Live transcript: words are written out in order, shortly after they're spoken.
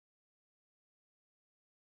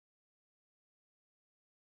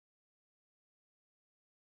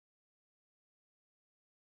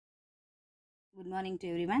Good morning to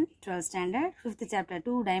everyone. 12th standard, 5th chapter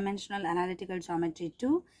 2, dimensional analytical geometry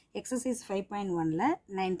 2, exercise 5.1 la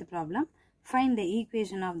 9th problem. Find the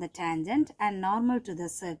equation of the tangent and normal to the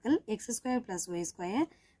circle x square plus y square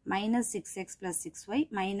minus 6x plus 6y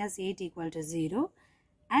minus 8 equal to 0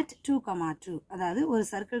 at 2, 2. அதாவது ஒரு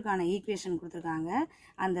சர்க்கிள்கான equation கொடுத்துருக்காங்க.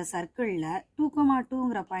 அந்த சர்க்கிளில் 2,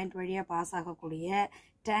 2ங்கிற point வழியாக pass ஆகக்கூடிய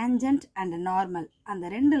tangent and normal அந்த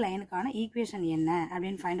ரெண்டு லைனுக்கான equation என்ன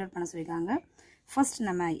அப்படின்னு ஃபைண்ட் அவுட் பண்ண சொல்லியிருக்காங்க. ஃபர்ஸ்ட்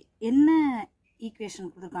நம்ம என்ன ஈக்குவேஷன்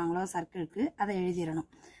கொடுத்துருக்காங்களோ சர்க்கிளுக்கு அதை எழுதிடணும்.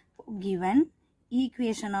 Given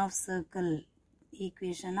equation of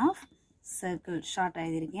circle short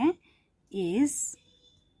எழுதியிருக்கேன். Is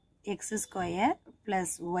x square plus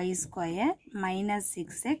y square minus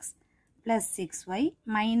 6x plus 6y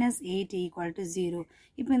minus 8 equal to 0.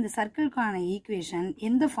 இப்போ இந்த சர்க்கிள்கான ஈக்குவேஷன்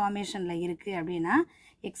எந்த ஃபார்மேஷனில் இருக்குது அப்படின்னா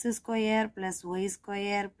x square plus y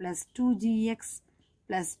square plus 2gx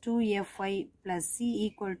plus 2fy plus c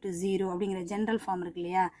equal to 0 அப்படிங்கிற general form இருக்கு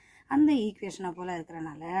இல்லையா, அந்த ஈக்குவேஷனை போல்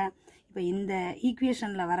இருக்கிறனால இப்போ இந்த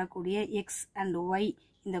ஈக்குவேஷனில் வரக்கூடிய எக்ஸ் அண்ட் ஒய்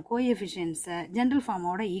இந்த கோஎஃபிஷியன்ஸை ஜென்ரல்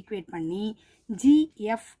ஃபார்மோட ஈக்குவேட் பண்ணி ஜி,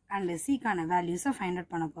 எஃப் அண்ட் சிக்கான வேல்யூஸை ஃபைண்ட்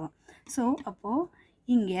அவுட் பண்ண போகிறோம். ஸோ அப்போது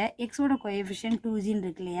இங்கே எக்ஸோட கோஎஃபிஷியன்ட் 2gன்னு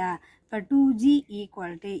இருக்கு இல்லையா, இப்போ 2g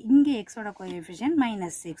ஈக்குவல் டு இங்கே எக்ஸோட கோஎஃபிஷியன்ட்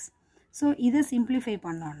 -6. ஸோ இதை சிம்பிளிஃபை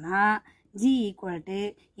பண்ணோன்னா ஜி ஈக்குவல் டு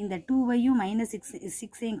இந்த 2yயும்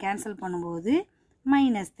 -6ஐயும் கேன்சல் பண்ணும்போது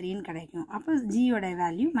 -3ன்னு கிடைக்கும். அப்போ ஜியோட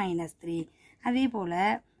வேல்யூ -3. அதே போல்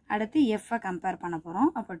அடுத்து எஃப்பை கம்பேர் பண்ண போகிறோம்.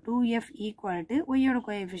 அப்போ 2f ஈக்குவல் டு ஒய்யோட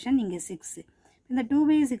கோஎஃபிஷியன்ட் இங்கே 6. இந்த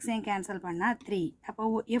 2/6ஐயும் கேன்சல் பண்ணால் 3. அப்போ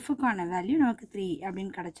எஃப்க்கான வேல்யூ நமக்கு 3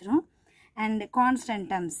 அப்படின்னு கிடச்சிரும். அண்ட் கான்ஸ்டன்ட்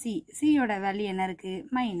டேர்ம் சியோட வேல்யூ என்ன இருக்குது,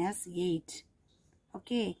 -8.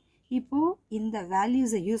 ஓகே, இப்போது இந்த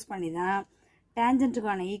வேல்யூஸை யூஸ் பண்ணி தான்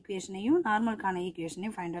டேஞ்சன்ட்டுக்கான ஈக்குவேஷனையும் நார்மலுக்கான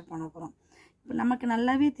ஈக்குவேஷனையும் ஃபைண்ட் அவுட் பண்ண போகிறோம். இப்போ நமக்கு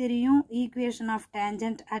நல்லாவே தெரியும் equation of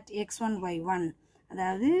tangent at x1 y1,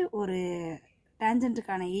 அதாவது ஒரு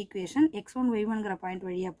டேஞ்சன்ட்டுக்கான ஈக்குவேஷன் x1 y1ங்கிற பாயிண்ட்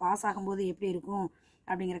வழியாக பாஸ் ஆகும்போது எப்படி இருக்கும்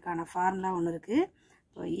அப்படிங்கிறதுக்கான ஃபார்முலா ஒன்று இருக்குது.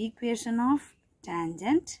 இப்போ equation of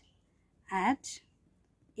tangent at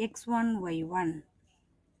x1 y1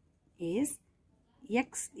 is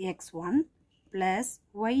x1 plus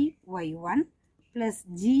y1 plus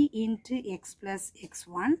g into x plus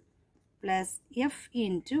x1 plus f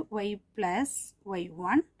into y plus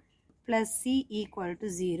y1 plus c equal to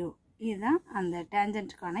 0. இதுதான் அந்த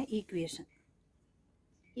டேஞ்சன்ட்டுக்கான ஈக்குவேஷன்.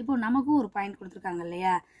 இப்போ நமக்கும் ஒரு பாயிண்ட் கொடுத்துருக்காங்க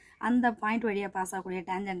இல்லையா, அந்த பாயிண்ட் வழியாக பாஸ் ஆகக்கூடிய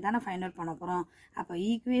டேஞ்சன்ட் தானே ஃபைண்ட் அவுட் பண்ண போகிறோம். அப்போ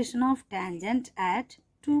equation of tangent at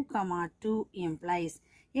 2, 2 implies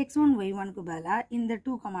x1 y1க்கு பதிலாக இந்த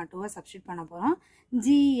 2, 2வை சப்ஸ்டியூட் பண்ண போகிறோம்.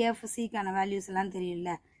 ஜிஎஃப்சிக்கான வேல்யூஸ் எல்லாம் தெரியல,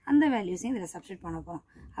 அந்த வேல்யூஸையும் இதில் சப்ஸ்டியூட் பண்ண போகிறோம்.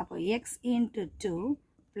 அப்போ x into 2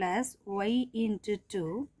 plus y into 2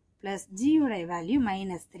 plus ஜியோட value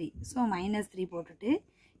 -3. So -3 போட்டுட்டு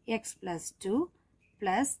x plus 2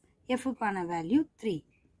 plus எஃப்க்கான value 3.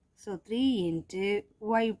 So 3 into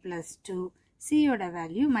y plus 2 சியோட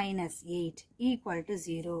வேல்யூ -8 ஈக்குவல் டு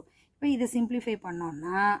 0. இப்போ இதை சிம்பிளிஃபை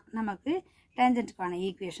பண்ணோம்னா நமக்கு டேஞ்சன்ட்டுக்கான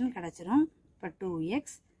ஈக்குவேஷன் கிடச்சிரும். இப்போ 2x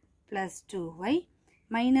plus 2y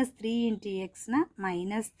 -3 into xனா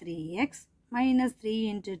 -3x -3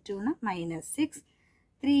 into 2னா -6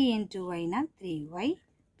 3 into yனா 3y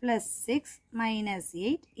plus 6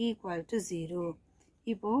 -8 equal to 0.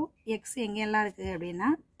 இப்போது X எங்கெல்லாம் இருக்குது அப்படின்னா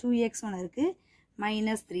 2x ஒன்று இருக்குது,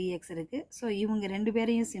 -3x இருக்குது. ஸோ இவங்க ரெண்டு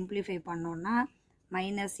பேரையும் சிம்பிளிஃபை பண்ணோன்னா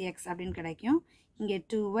 -x அப்படின்னு கிடைக்கும். இங்கே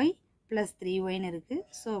 2y plus 3yன்னு இருக்குது.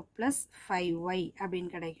 ஸோ +5y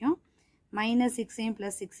அப்படின்னு கிடைக்கும். -6ஐயும்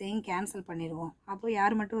 +6ஐயும் கேன்சல் பண்ணிடுவோம். அப்போது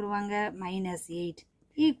யார் மட்டும் வருவாங்க, -8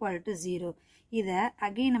 ஈக்குவல் டு 0. இதை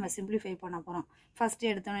அகெயின் நம்ம சிம்பிளிஃபை பண்ண போகிறோம். ஃபஸ்ட்டு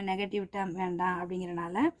எடுத்தோன்னே நெகட்டிவ் டேர்ம் வேண்டாம்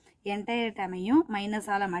அப்படிங்கிறனால என்டையர் டேர்மையும்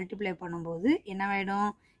மைனஸால் மல்டிப்ளை பண்ணும்போது என்னவாயிடும்,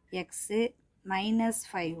 x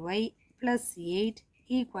 -5y plus 8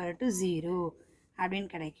 equal to 0 அப்படின்னு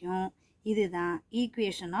கிடைக்கும். இதுதான்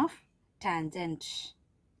equation of tangent.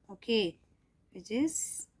 Okay, which is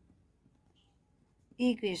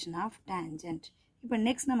equation of tangent. இப்போ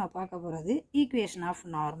நெக்ஸ்ட் நம்ம பார்க்க போகிறது equation of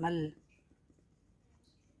normal.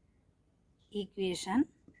 Equation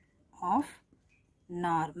of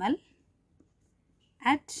normal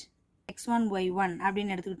at x1 y1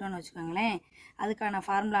 அப்படின்னு எடுத்துக்கிட்டோன்னு வச்சுக்கோங்களேன். அதுக்கான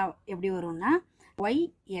ஃபார்முலா எப்படி வரும்னா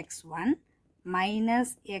yx1 minus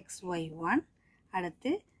xy1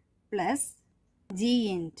 அடுத்து plus g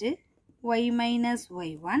into y minus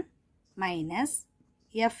y1 minus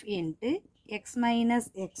f into x minus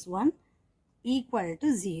x1 equal to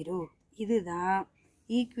 0. இதுதான்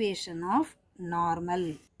ஈக்குவேஷன் ஆஃப் நார்மல்.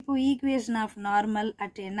 இப்போ ஈக்குவேஷன் ஆஃப் நார்மல்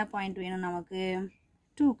அட் என்ன point வேணும் நமக்கு,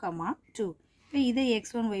 2, 2. இப்போ இதை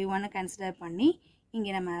x1 y1 கன்சிடர் பண்ணி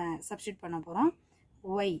இங்கே நம்ம சப்ஸ்டியூட் பண்ண போகிறோம்.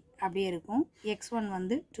 y அப்படியே இருக்கும். x1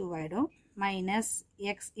 வந்து 2 ஆகிடும். Minus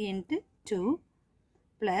X into 2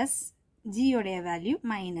 plus ஜியோடைய value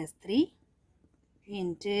 -3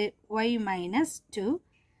 into Y -2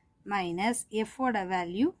 minus எஃபோட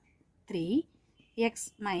value 3 X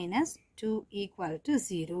 -2 equal to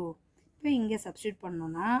 0. இப்போ இங்கே சப்ஸ்டியூட்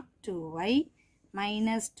பண்ணோன்னா 2y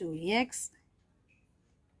minus 2x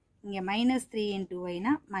இங்கே -3 into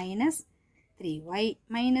yனா -3y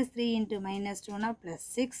 -3 into -2 னா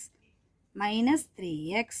 +6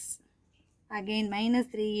 -3x again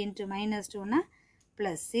 -3 into -2 னா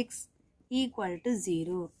 +6 equal to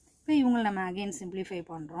 0. இப்போ இவங்களை நம்ம again simplify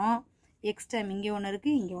பண்ணுறோம். x term இங்கே ஒன்று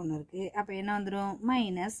இருக்குது, இங்கே ஒன்று இருக்குது. அப்போ என்ன வந்துடும்?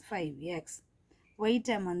 -5x. y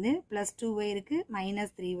term வந்து +2y இருக்குது,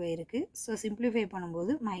 -3y இருக்குது. ஸோ simplify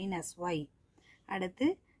பண்ணும்போது -y. அடுத்து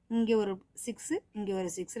இங்கே ஒரு 6, இங்கே ஒரு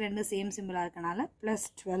 6, ரெண்டு சேம் சிம்பிளாக இருக்கனால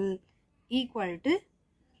 +12 ஈக்குவல் டு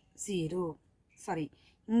 0. சாரி,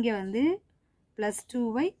 இங்கே வந்து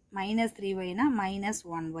 +2y -3yனா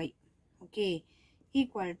 -1y. Okay,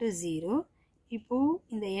 equal to 0. இப்போது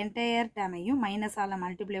இந்த என்டையர் டேமையும் மைனஸால்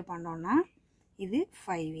மல்டிப்ளை பண்ணோன்னா இது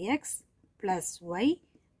 5x + y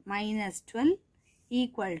 -12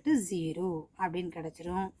 ஈக்குவல் டு 0 அப்படின்னு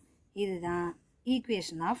கிடச்சிரும். இதுதான்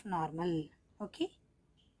equation of normal. Okay,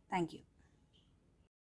 thank you.